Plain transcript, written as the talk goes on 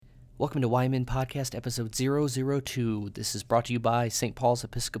Welcome to Wyman Podcast, episode 002. This is brought to you by St. Paul's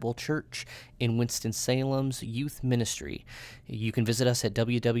Episcopal Church in Winston-Salem's Youth Ministry. You can visit us at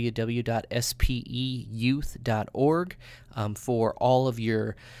www.speyouth.org for all of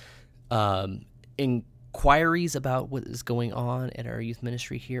your inquiries about what is going on at our youth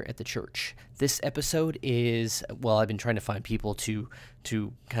ministry here at the church. This episode is, I've been trying to find people to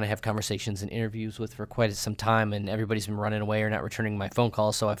kind of have conversations and interviews with for quite some time, and everybody's been running away or not returning my phone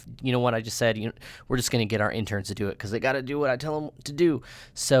calls. So I just said, we're just going to get our interns to do it because they got to do what I tell them to do.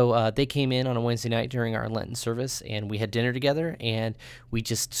 So they came in on a Wednesday night during our Lenten service, and we had dinner together, and we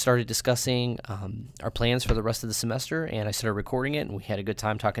just started discussing our plans for the rest of the semester, and I started recording it, and we had a good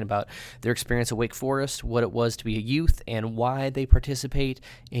time talking about their experience at Wake Forest, what it was to be a youth, and why they participate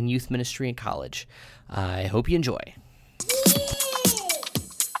in youth ministry in college. I hope you enjoy.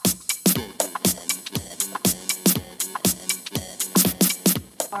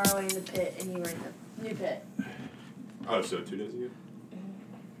 Far away in the pit, and you were in the new pit. Oh, so 2 days ago?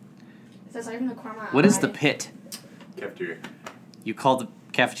 Is that from the corner? What is the pit? Cafeteria. You call the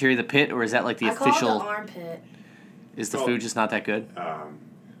cafeteria the pit, or is that like the official? I call it the armpit. Is the food just not that good?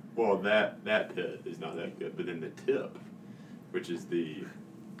 That pit is not that good, but then the tip, which is the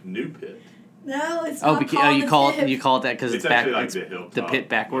new pit. No, it's not called you the call tip. it that because it's back. Like it's the hilltop, the pit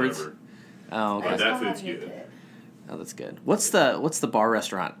backwards. Whatever. Oh, okay. That food's good. Oh, that's good. What's the bar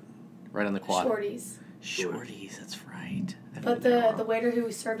restaurant right on the quad? Shorty's, that's right. But the waiter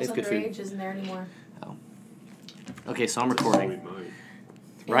who served us It's good food. underage isn't there anymore. Oh. Okay, so I'm recording. Money.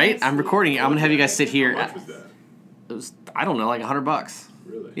 Right? I'm recording. I'm gonna have you guys sit here. How much was that? It was, I don't know, like $100.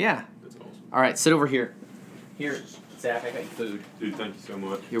 Really? Yeah. That's awesome. All right, sit over here. Here, Zach, I got your food. Dude, thank you so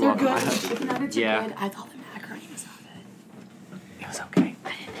much. You're They're welcome. good. The chicken nuggets are Yeah. good. I thought the macaroni was not good. It was okay. I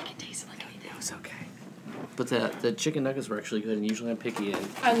didn't think it tasted like anything. It was okay. But the chicken nuggets were actually good, and usually I'm picky, and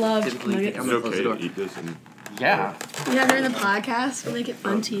I love chicken typically think nuggets. I'm Is it gonna close the okay door. to eat this? And Yeah. Yeah, during the podcast, we'll make it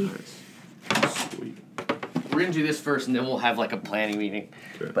fun to you. Nice. Sweet. We're going to do this first, and then we'll have, like, a planning meeting.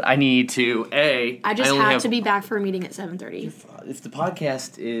 Okay. But I need to, I just only have to be back for a meeting at 7:30. If the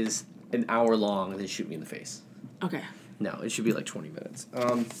podcast is an hour long, then shoot me in the face. Okay. No, it should be like 20 minutes.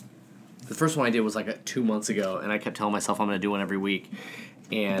 The first one I did was like 2 months ago, and I kept telling myself I'm going to do one every week,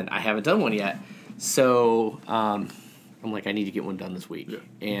 and I haven't done one yet. So I'm like, I need to get one done this week. Yeah.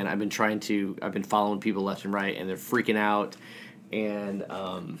 And I've been following people left and right, and they're freaking out, and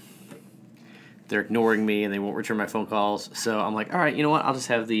they're ignoring me, and they won't return my phone calls. So I'm like, all right, you know what? I'll just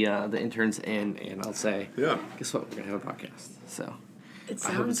have the interns in, and I'll say, Yeah. guess what? We're going to have a podcast. So It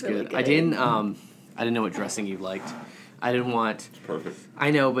I hope it's sounds really good. I didn't know what dressing you liked. I didn't want... It's perfect.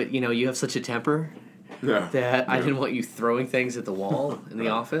 I know, but you have such a temper Yeah. that I Yeah. didn't want you throwing things at the wall in the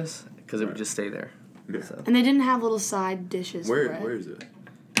office because it would Right. just stay there. Yeah. So. And they didn't have little side dishes for it. Where is it?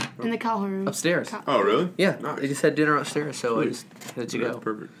 In the call room. Upstairs. Oh, really? Yeah, Nice. they just had dinner upstairs, so I Sweet. just had to That's go.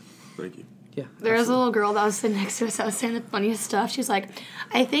 perfect. Thank you. Yeah, There was a absolutely. little girl that was sitting next to us that was saying the funniest stuff. She was like,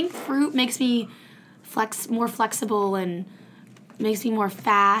 I think fruit makes me more flexible and makes me more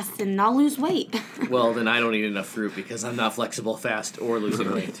fast and I'll lose weight. Well, then I don't eat enough fruit because I'm not flexible, fast, or losing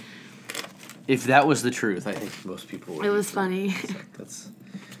weight. If that was the truth, I think most people would. It eat was fruit. funny. That's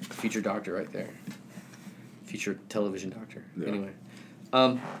a future doctor right there. Future television doctor. Yeah. Anyway.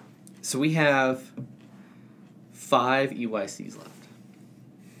 So we have 5 EYCs left.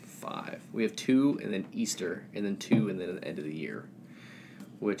 5. We have 2 and then Easter, and then 2 and then at the end of the year.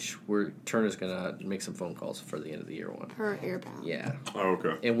 Which Turner's gonna make some phone calls for the end of the year one. Her airbound. Yeah. Oh,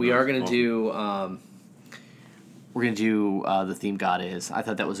 okay. And we are gonna do the theme God Is. I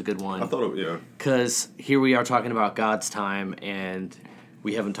thought that was a good one. I thought yeah. Because here we are talking about God's time, and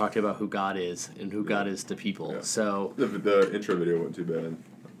we haven't talked about who God is and who God is to people. Yeah. So The intro video wasn't too bad.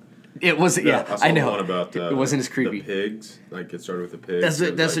 it wasn't. Yeah, I saw I know. the one about it wasn't as creepy. The pigs, like it started with the pigs.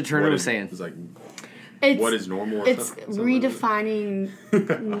 That's what Turner was saying. It's like It's, what is normal? Or It's something? redefining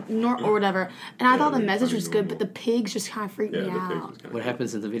or whatever. And I thought the message was good, normal. but the pigs just kind of freaked Yeah, me the pigs out. was kind What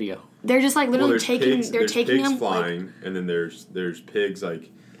happens in the video? They're just like literally there's taking. pigs, they're there's taking pigs them flying, and then there's pigs like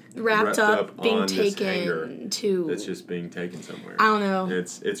wrapped up, being on this hanger taken to. that's just being taken somewhere. I don't know.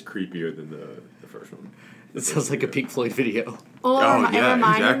 It's creepier than the first one. It sounds like a Pink Floyd video. Or Oh it yeah,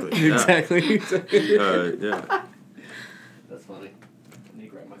 reminded- exactly. Yeah. Exactly. Yeah. That's funny. I need to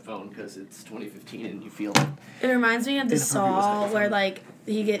grab my phone because it's 2015 and you feel It reminds me of the Didn't know he was Saw having where fun. like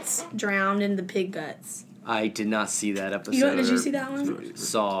he gets drowned in the pig guts. I did not see that episode. Did you see that one?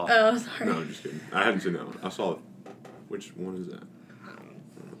 Saw. Oh, sorry. No, I'm just kidding. I haven't seen that one. I saw it. Which one is that?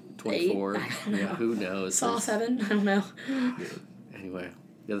 24. I don't know. Yeah, who knows? Saw 7? I don't know. Anyway,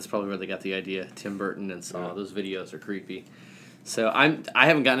 yeah, that's probably where they got the idea. Tim Burton and Saw. Yeah. Those videos are creepy. So I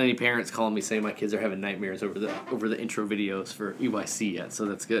haven't gotten any parents calling me saying my kids are having nightmares over the intro videos for EYC yet, so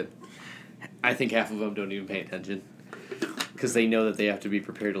that's good. I think half of them don't even pay attention because they know that they have to be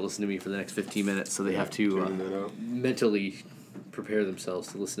prepared to listen to me for the next 15 minutes, so they have to mentally prepare themselves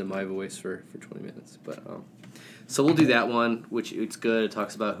to listen to my voice for 20 minutes. But so we'll do that one, which it's good. It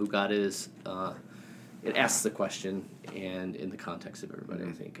talks about who God is. It asks the question, and in the context of everybody,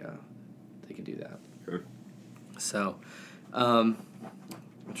 I think they can do that. Okay. So, I'm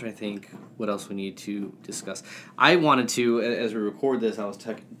trying to think what else we need to discuss. I wanted to, as we record this, I was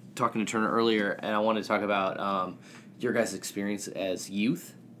talking to Turner earlier, and I wanted to talk about your guys' experience as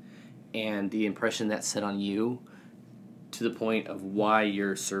youth and the impression that set on you to the point of why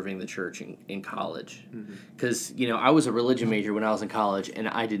you're serving the church in college. Because, I was a religion major when I was in college, and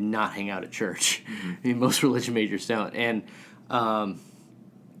I did not hang out at church. I mean, most religion majors don't. And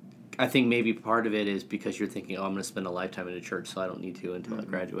I think maybe part of it is because you're thinking, I'm going to spend a lifetime in a church, so I don't need to until I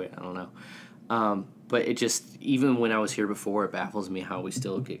graduate. I don't know. But it just, even when I was here before, it baffles me how we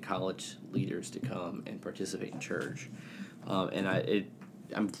still get college leaders to come and participate in church. And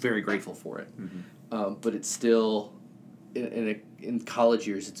I'm very grateful for it. But it's still, in college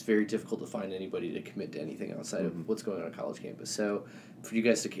years, it's very difficult to find anybody to commit to anything outside of what's going on a college campus. So for you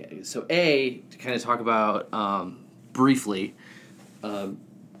guys to kind of talk about briefly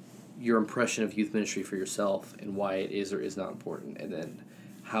your impression of youth ministry for yourself and why it is or is not important, and then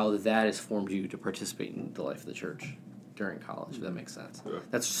how that has formed you to participate in the life of the church during college, if that makes sense. Yeah.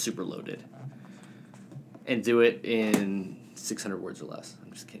 That's super loaded. And do it in 600 words or less.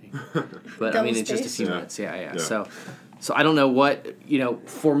 I'm just kidding. But I mean, in just a few minutes. Yeah. So I don't know what,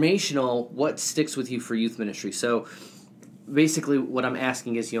 formational, what sticks with you for youth ministry. So basically what I'm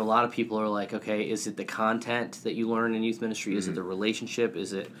asking is, a lot of people are like, okay, is it the content that you learn in youth ministry? Is it the relationship?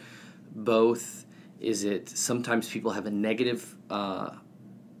 Is it both? Is it sometimes people have a negative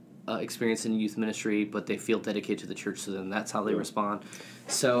experience in youth ministry, but they feel dedicated to the church, so then that's how they respond.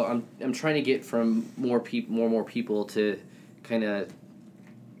 So I'm trying to get from more and more people to kind of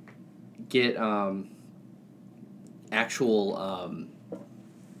get actual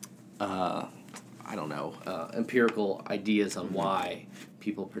empirical ideas on why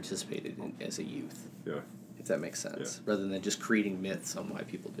people participated as a youth. Yeah. If that makes sense, Yeah. rather than just creating myths on why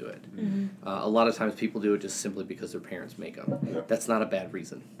people do it. A lot of times people do it just simply because their parents make them. Yeah. That's not a bad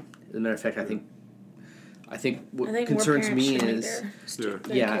reason. As a matter of fact, I think what I think concerns more me parents is should make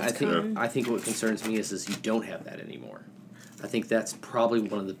their yeah, kids come. I think what concerns me is you don't have that anymore. I think that's probably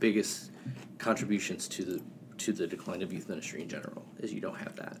one of the biggest contributions to the decline of youth ministry in general, is you don't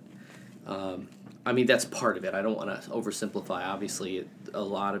have that. I mean, that's part of it. I don't want to oversimplify. Obviously, a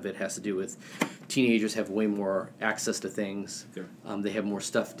lot of it has to do with teenagers have way more access to things. Yeah. They have more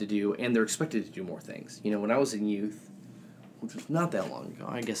stuff to do, and they're expected to do more things. When I was in youth, which was not that long ago,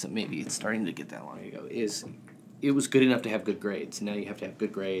 I guess it's starting to get that long ago, it was good enough to have good grades. Now you have to have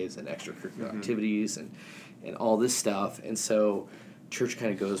good grades and extracurricular activities and all this stuff. And so church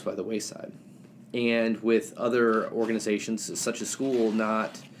kind of goes by the wayside. And with other organizations, such as school,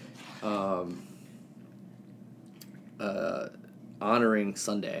 not honoring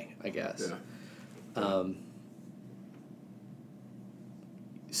Sunday, I guess. Yeah.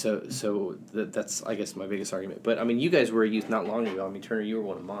 So that's, I guess, my biggest argument. But, I mean, you guys were a youth not long ago. I mean, Turner, you were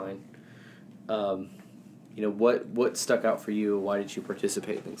one of mine. What stuck out for you? Why did you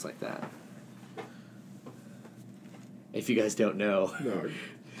participate? Things like that. If you guys don't know. No.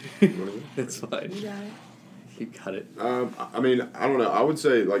 That's fine. You got it. You got it. I mean, I don't know. I would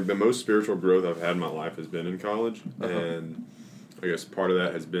say, the most spiritual growth I've had in my life has been in college. And I guess part of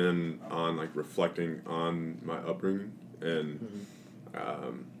that has been on, reflecting on my upbringing. And,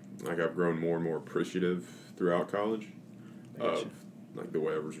 I've grown more and more appreciative throughout college of, the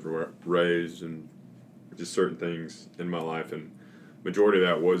way I was raised and just certain things in my life. And majority of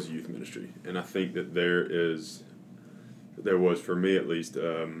that was youth ministry. And I think that there was, for me at least,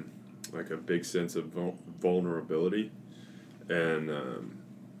 a big sense of vulnerability, and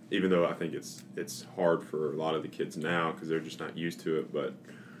even though I think it's hard for a lot of the kids now because they're just not used to it, but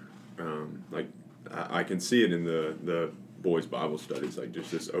I can see it in the boys' Bible studies, just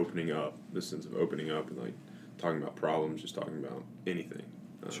this opening up, this sense of opening up and talking about problems, just talking about anything.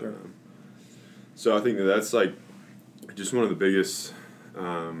 Sure. So I think that's just one of the biggest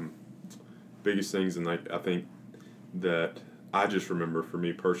things, and I think that I just remember for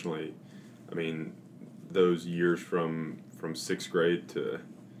me personally, I mean, those years from 6th grade to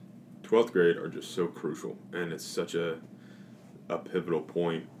 12th grade are just so crucial, and it's such a pivotal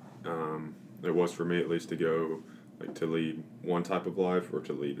point. It was for me at least to go to lead one type of life or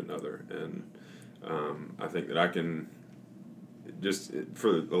to lead another, and I think that I can just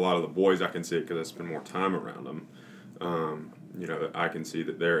for a lot of the boys, I can see it because I spend more time around them. I can see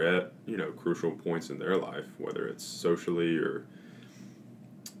that they're at, crucial points in their life, whether it's socially or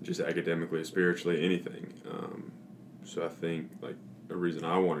just academically, spiritually, anything. So I think, like, the reason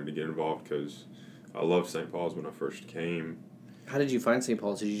I wanted to get involved, because I loved St. Paul's when I first came. How did you find St.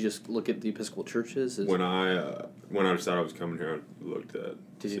 Paul's? Did you just look at the Episcopal churches? When I decided I was coming here, I looked at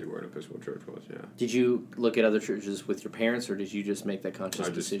to see where an Episcopal church was, yeah. Did you look at other churches with your parents, or did you just make that conscious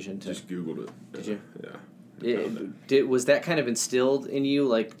decision to... I just Googled it. Did you? Yeah. Was that kind of instilled in you?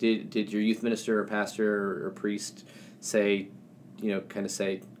 Like, did your youth minister or pastor or priest say,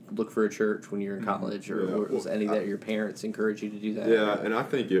 look for a church when you're in college, or was any that your parents encouraged you to do that? Yeah, and I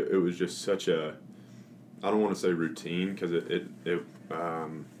think it was just such a, I don't want to say routine, because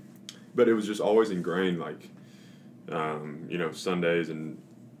but it was just always ingrained, like, Sundays and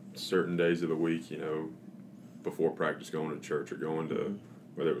certain days of the week, before practice, going to church or going to,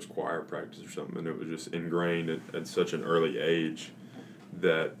 whether it was choir practice or something, and it was just ingrained at such an early age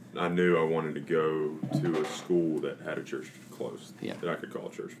that I knew I wanted to go to a school that had a church close, that I could call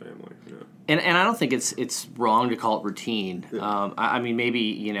a church family. And I don't think it's wrong to call it routine. Yeah. I mean,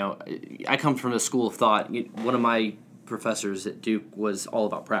 maybe, I come from a school of thought. One of my professors at Duke was all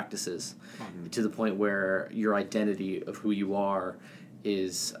about practices, to the point where your identity of who you are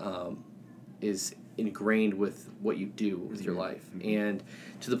is ingrained with what you do with your life, and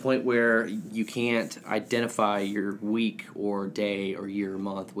to the point where you can't identify your week or day or year or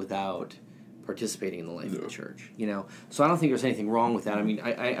month without participating in the life of the church. So I don't think there's anything wrong with that. I mean,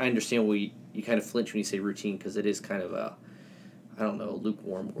 I understand you kind of flinch when you say routine, because it is kind of a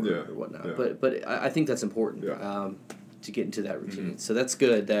lukewarm word or whatnot. Yeah. But I think that's important. To get into that routine. So that's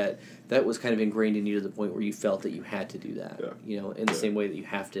good that was kind of ingrained in you to the point where you felt that you had to do that. In the same way that you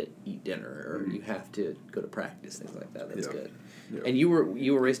have to eat dinner or you have to go to practice, things like that. That's good. Yeah. And you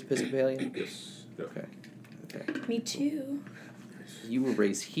were raised Episcopalian? Yes. Yeah. Okay. Me too. You were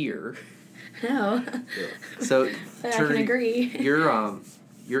raised here. No. So but I can agree.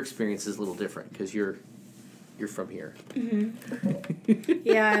 Your experience is a little different because you're from here. Mm-hmm.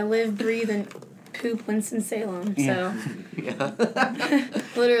 Yeah, I live, breathe, and poop Winston-Salem, so yeah.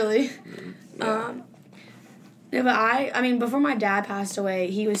 literally. Yeah. No, but I mean, before my dad passed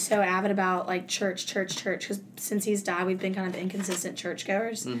away, he was so avid about, like, church, because since he's died, we've been kind of inconsistent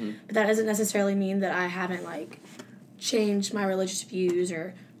churchgoers. Mm-hmm. But that doesn't necessarily mean that I haven't, like, changed my religious views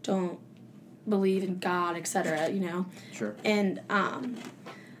or don't believe in God, etc., Sure. And I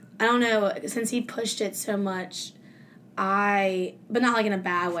don't know, since he pushed it so much, but not, like, in a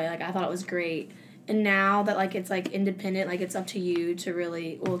bad way, like, I thought it was great. And now that, like, it's, like, independent, like, it's up to you to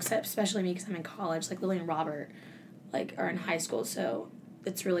really, well, except especially me because I'm in college, like, Lily and Robert, like, are in high school, so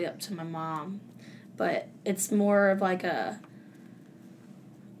it's really up to my mom. But it's more of, like, a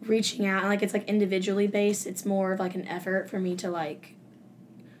reaching out, and, like, it's, like, individually based. It's more of, like, an effort for me to, like,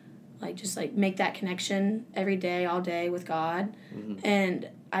 just, like, make that connection every day, all day with God. Mm-hmm. And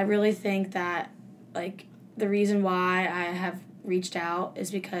I really think that, like, the reason why I have reached out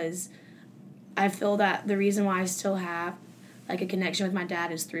is because I feel that the reason why I still have, like, a connection with my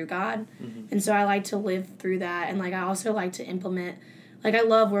dad is through God. Mm-hmm. And so I like to live through that. And, like, I also like to implement, like, I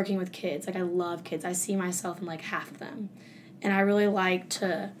love working with kids. Like, I love kids. I see myself in, like, half of them. And I really like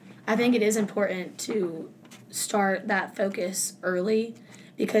to, I think it is important to start that focus early,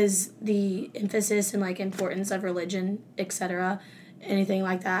 because the emphasis and, like, importance of religion, etc., anything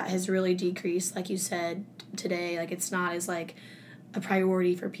like that has really decreased, like you said today. Like, it's not as, like, a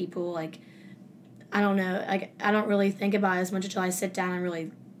priority for people. Like, I don't know, like, I don't really think about it as much until I sit down and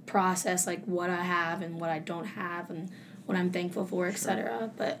really process, like, what I have and what I don't have and what I'm thankful for, etc.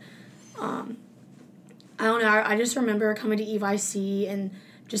 Sure. But I don't know, I just remember coming to EYC and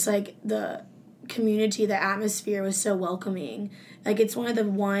just, like, the community, the atmosphere was so welcoming. Like, it's one of the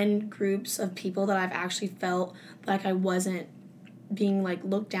one groups of people that I've actually felt like I wasn't being, like,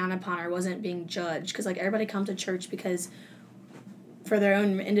 looked down upon or wasn't being judged, because, like, everybody comes to church because for their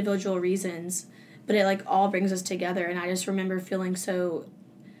own individual reasons, but it, like, all brings us together. And I just remember feeling so,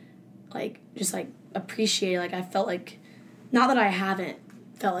 like, just, like, appreciated. Like, I felt like, not that I haven't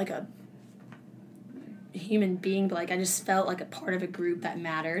felt like a human being, but, like, I just felt like a part of a group that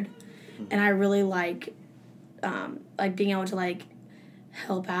mattered. Mm-hmm. And I really like being able to, like,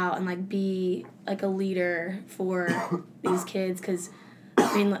 help out and, like, be, like, a leader for these kids, because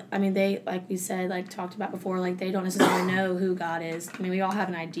I mean they, like we said, like, talked about before, like, they don't necessarily know who God is. I mean, we all have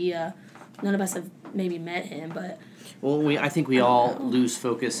an idea. None of us have maybe met him, but I think we all lose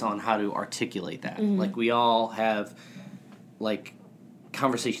focus on how to articulate that. Mm-hmm. Like, we all have, like,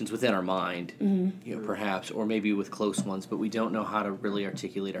 conversations within our mind, perhaps, or maybe with close ones, but we don't know how to really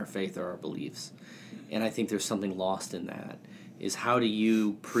articulate our faith or our beliefs. And I think there's something lost in that, is how do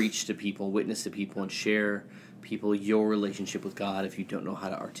you preach to people, witness to people, and share people your relationship with God if you don't know how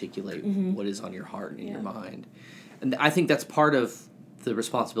to articulate what is on your heart and in your mind. And I think that's part of the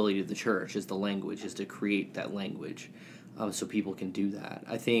responsibility of the church, is the language, is to create that language so people can do that.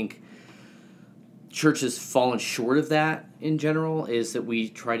 I think church has fallen short of that in general, is that we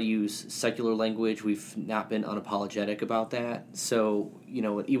try to use secular language. We've not been unapologetic about that. So,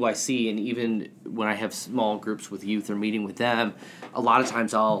 at EYC, and even when I have small groups with youth or meeting with them, a lot of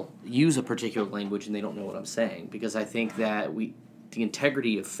times I'll use a particular language and they don't know what I'm saying, because I think that the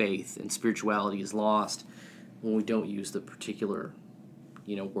integrity of faith and spirituality is lost when we don't use the particular,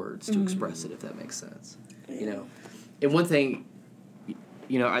 words to express it, if that makes sense. And one thing,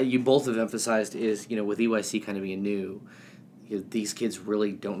 you both have emphasized is, with EYC kind of being new, these kids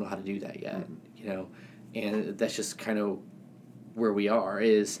really don't know how to do that yet, and that's just kind of where we are,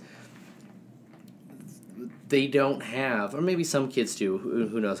 is they don't have, or maybe some kids do,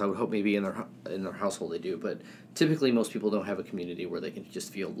 who knows, I would hope maybe in their household they do, but typically most people don't have a community where they can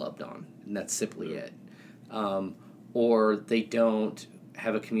just feel loved on, and that's simply it. Or they don't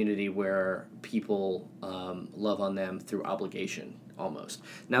have a community where people love on them through obligation, almost.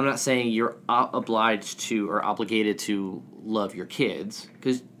 Now, I'm not saying you're obliged to or obligated to love your kids,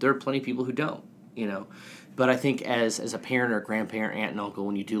 because there are plenty of people who don't, But I think as a parent or a grandparent, aunt and uncle,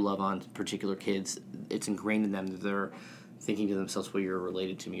 when you do love on particular kids, it's ingrained in them that they're thinking to themselves, well, you're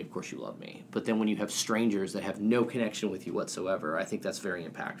related to me, of course you love me. But then when you have strangers that have no connection with you whatsoever, I think that's very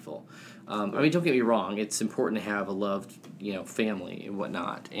impactful. Don't get me wrong, it's important to have a loved, family and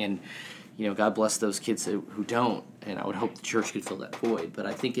whatnot. And, God bless those kids who don't, and I would hope the church could fill that void. But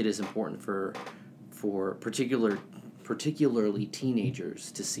I think it is important for particularly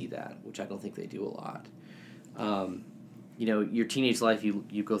teenagers to see that, which I don't think they do a lot. Your teenage life,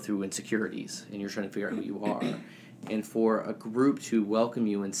 you go through insecurities, and you're trying to figure out who you are. And for a group to welcome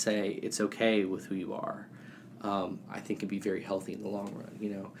you and say it's okay with who you are, I think can be very healthy in the long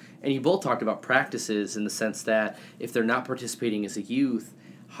run, And you both talked about practices in the sense that if they're not participating as a youth,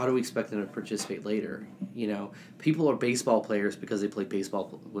 how do we expect them to participate later? People are baseball players because they played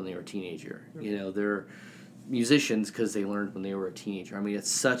baseball when they were a teenager. They're musicians because they learned when they were a teenager. It's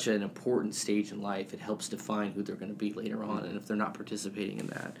such an important stage in life. It helps define who they're going to be later on. And if they're not participating in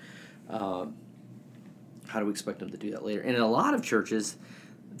that, how do we expect them to do that later? And in a lot of churches,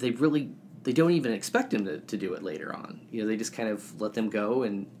 they don't even expect them to do it later on. They just kind of let them go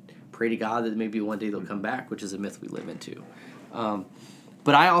and pray to God that maybe one day they'll come back, which is a myth we live into.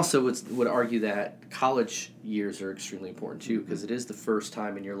 But I also would argue that college years are extremely important too, because it is the first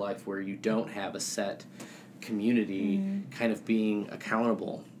time in your life where you don't have a set community kind of being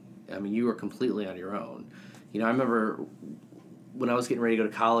accountable. You are completely on your own. I remember when I was getting ready to go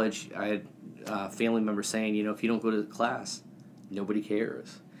to college, I had family members saying, if you don't go to class, nobody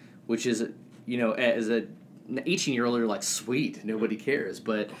cares. Which is, as an 18-year-old, you're like, sweet, nobody cares.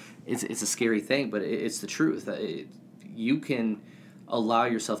 But it's a scary thing, but it's the truth. You can allow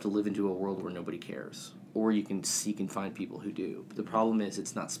yourself to live into a world where nobody cares, or you can seek and find people who do. But the problem is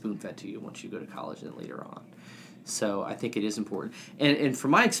it's not spoon-fed to you once you go to college and then later on. So I think it is important. And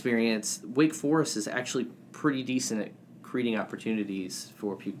from my experience, Wake Forest is actually pretty decent at creating opportunities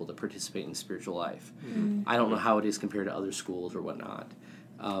for people to participate in spiritual life. I don't know how it is compared to other schools or whatnot.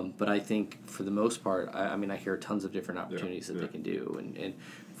 But I think for the most part, I hear tons of different opportunities that they can do. And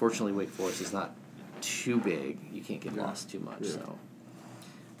fortunately, Wake Forest is not too big. You can't get lost too much. Yeah. So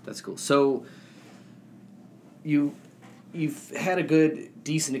that's cool. So you've had a good,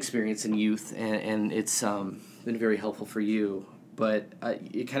 decent experience in youth, and it's been very helpful for you. But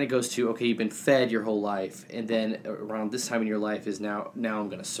it kind of goes to, okay, you've been fed your whole life, and then around this time in your life is now I'm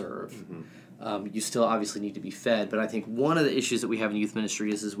going to serve. You still obviously need to be fed, but I think one of the issues that we have in youth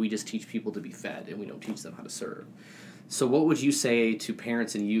ministry is we just teach people to be fed, and we don't teach them how to serve. So what would you say to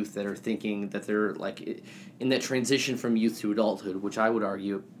parents and youth that are thinking that they're like in that transition from youth to adulthood, which I would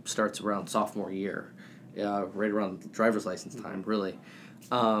argue starts around sophomore year, right around driver's license time, really.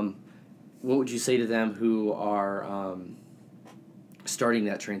 What would you say to them who are starting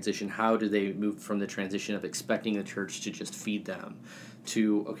that transition? How do they move from the transition of expecting the church to just feed them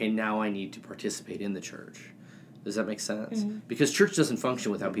to, okay, now I need to participate in the church? Does that make sense? Because church doesn't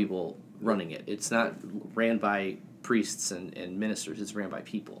function without people running it. It's not ran by priests and ministers. It's ran by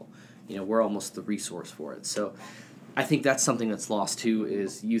people. We're almost the resource for it. So I think that's something that's lost too,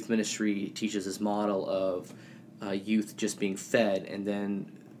 is youth ministry teaches this model of youth just being fed, and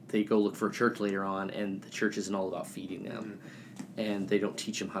then they go look for a church later on, and the church isn't all about feeding them. and they don't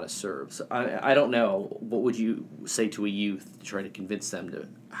teach them how to serve. So I don't know. What would you say to a youth to try to convince them to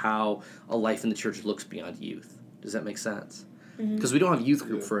how a life in the church looks beyond youth? Does that make sense? Because we don't have youth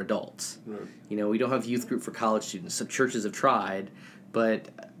group for adults. Right. We don't have youth group for college students. Some churches have tried, but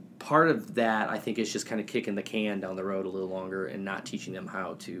part of that, I think, is just kind of kicking the can down the road a little longer and not teaching them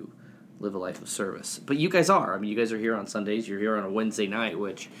how to live a life of service. But you guys are. I mean, you guys are here on Sundays. You're here on a Wednesday night,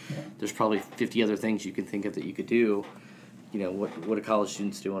 which there's probably 50 other things you can think of that you could do. What do college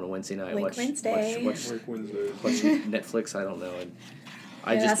students do on a Wednesday night? Wednesday. Watch Netflix. I don't know. And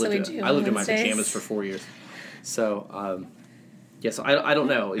I lived in my pajamas for 4 years. So, so I don't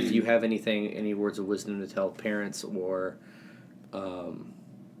know if you have any words of wisdom to tell parents or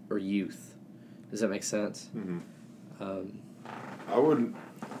youth. Does that make sense? Mm-hmm. I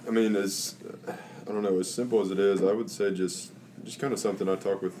don't know, as simple as it is, I would say just kind of something I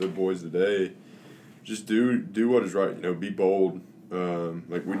talk with the boys today. Just do what is right. Be bold.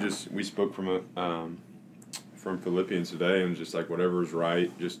 Like we spoke from Philippians today, and just like whatever is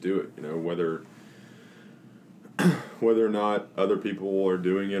right, just do it. Whether or not other people are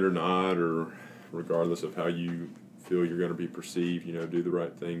doing it or not, or regardless of how you feel you're going to be perceived, do the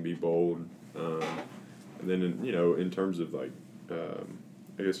right thing, be bold. And then in terms of like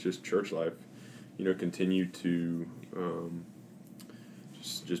I guess just church life, continue to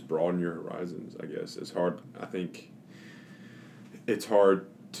just broaden your horizons. I guess I think it's hard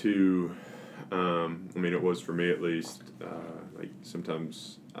to it was for me at least. Like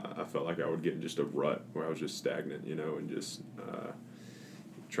sometimes I felt like I would get in just a rut where I was just stagnant, and just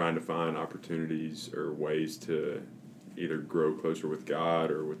trying to find opportunities or ways to either grow closer with God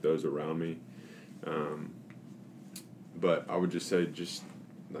or with those around me. But I would just say just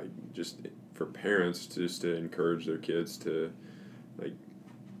for parents just to encourage their kids to, like,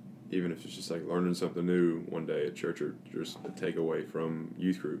 even if it's just like learning something new one day at church or just a takeaway from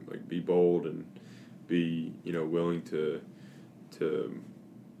youth group, like be bold and be willing to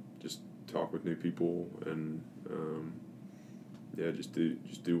just talk with new people and just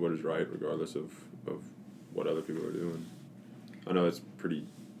do what is right regardless of what other people are doing. I know that's pretty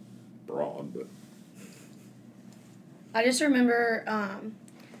broad, but I just remember,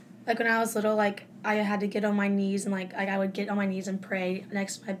 like when I was little, like I had to get on my knees and like I would get on my knees and pray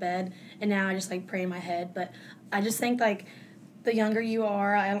next to my bed, and now I just like pray in my head. But I just think like the younger you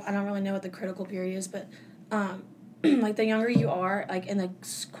are, I don't really know what the critical period is, but like the younger you are, like and the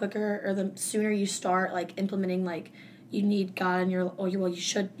quicker or the sooner you start like implementing like you need God in your you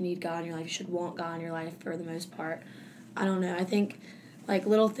should need God in your life. You should want God in your life for the most part. I don't know. I think like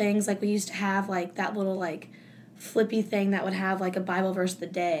little things like we used to have like that little like flippy thing that would have like a Bible verse of the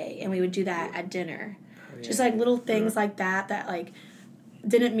day, and we would do that at dinner. Just like little things like that like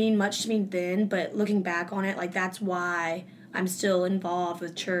didn't mean much to me then, but looking back on it, like that's why I'm still involved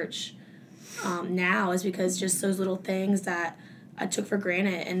with church now, is because just those little things that I took for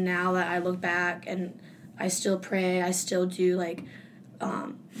granted, and now that I look back and I still pray, I still do like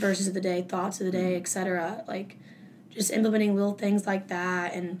verses of the day, thoughts of the day, etc. Like just implementing little things like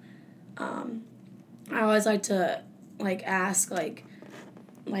that. And I always like to like ask like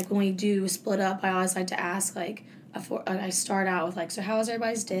when we do split up, I always like to ask like I start out with like, so how was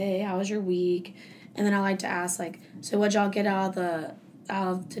everybody's day? How was your week? And then I like to ask like, so what'd y'all get out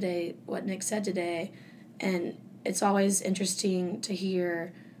of today? What Nick said today? And it's always interesting to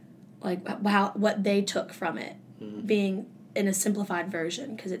hear like what they took from it, being in a simplified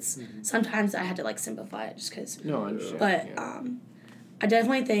version, because it's sometimes I had to like simplify it just because. No, I understand. But I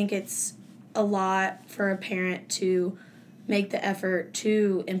definitely think it's a lot for a parent to make the effort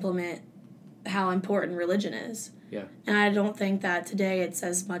to implement how important religion is. Yeah. And I don't think that today it's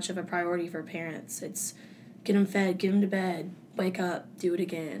as much of a priority for parents. It's get them fed, get them to bed, wake up, do it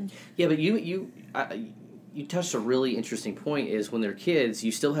again. Yeah, but you touched a really interesting point, is when they're kids,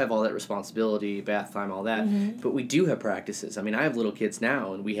 you still have all that responsibility, bath time, all that, but we do have practices. I mean, I have little kids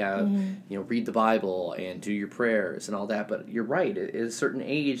now, and we have, read the Bible and do your prayers and all that, but you're right, at a certain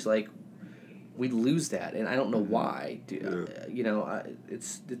age, like, we lose that, and I don't know why.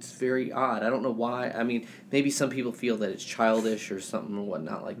 It's very odd. I don't know why. I mean, maybe some people feel that it's childish or something or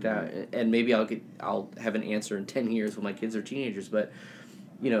whatnot like that, and maybe I'll have an answer in 10 years when my kids are teenagers. But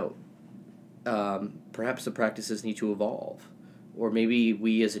perhaps the practices need to evolve, or maybe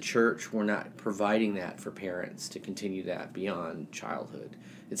we as a church we're not providing that for parents to continue that beyond childhood.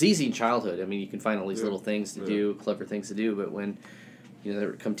 It's easy in childhood. I mean, you can find all these little things to do, clever things to do, but when they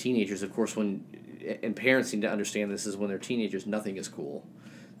become teenagers, of course, and parents need to understand this, is when they're teenagers, nothing is cool.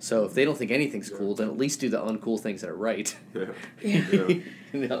 So if they don't think anything's cool, then at least do the uncool things that are right. Yeah.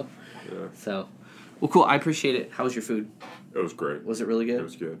 Yeah. So, Well, cool. I appreciate it. How was your food? It was great. Was it really good? It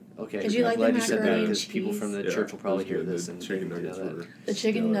was good. Okay. Did you like the glad you said that macaroni and because people cheese? from the Yeah, church will it probably was hear good. this The and chicken they know nuggets that. were The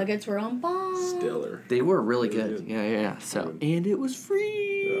chicken stellar. nuggets were on bomb. Stellar. They were really Really good. good. Yeah. So Good. and it was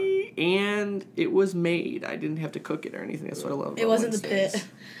free and it was made. I didn't have to cook it or anything. That's what I love. It about wasn't the Wednesdays. pit.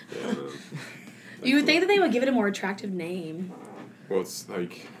 Yeah, no. You would think that they would give it a more attractive name. Well, it's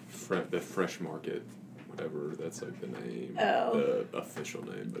like the Fresh Market, whatever. That's like the name, Oh. the official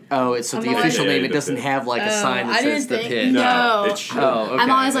name. But Oh, it's so I'm the always- official name. It The doesn't pit. have like a sign that I says didn't the think- pit. No. it should. Oh, okay. I'm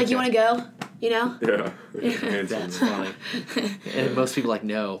always like, okay. you want to go? You know? Yeah. That's funny. And most people are like,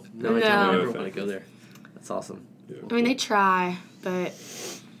 no, I don't No. ever No, want to thank go you. there. That's awesome. Yeah. I mean, they try, but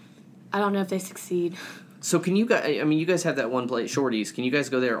I don't know if they succeed. So can you guys? I mean, you guys have that one place, Shorty's. Can you guys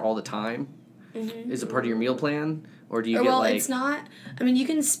go there all the time? Mm-hmm. Is it part of your meal plan, or do you get Well, like it's not. I mean, you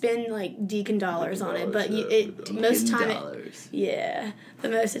can spend like deacon dollars on it, but $10, most $10? time the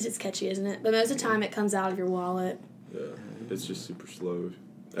most it's catchy, isn't it? But most of the time it comes out of your wallet. Yeah. It's just super slow.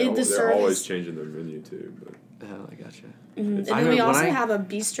 The They're service- always changing their menu too, but Oh, I gotcha. And I then know we when also I- have a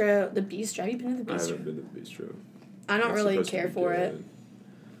bistro. The bistro. Have you been to the I bistro? haven't been to the bistro. I don't It's really supposed to care be for good.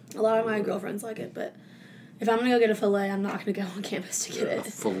 it. A lot of my girlfriends like it, but if I'm gonna go get a fillet, I'm not gonna go on campus to get A it.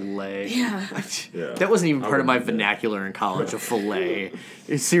 fillet. Yeah. Yeah. That wasn't even I part of my wouldn't do that. vernacular in college. A fillet.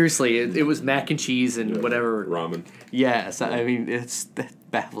 Seriously, it was mac and cheese and Yeah. whatever. Ramen. Yes, I mean that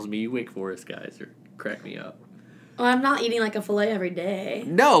baffles me. You Wake Forest guys are crack me up. Well, I'm not eating like a fillet every day.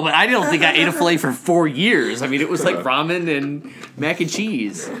 No, but I don't think I ate a fillet for 4 years. I mean, it was like ramen and mac and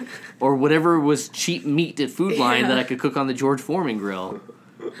cheese, or whatever was cheap meat at Food Line that I could cook on the George Foreman grill.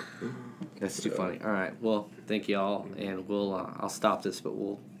 That's too funny. All right, well, thank you all, and we'll I'll stop this, but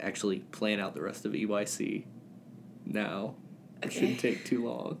we'll actually plan out the rest of EYC now. It Okay. shouldn't take too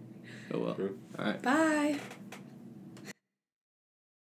long. Oh well. Okay. All right. Bye.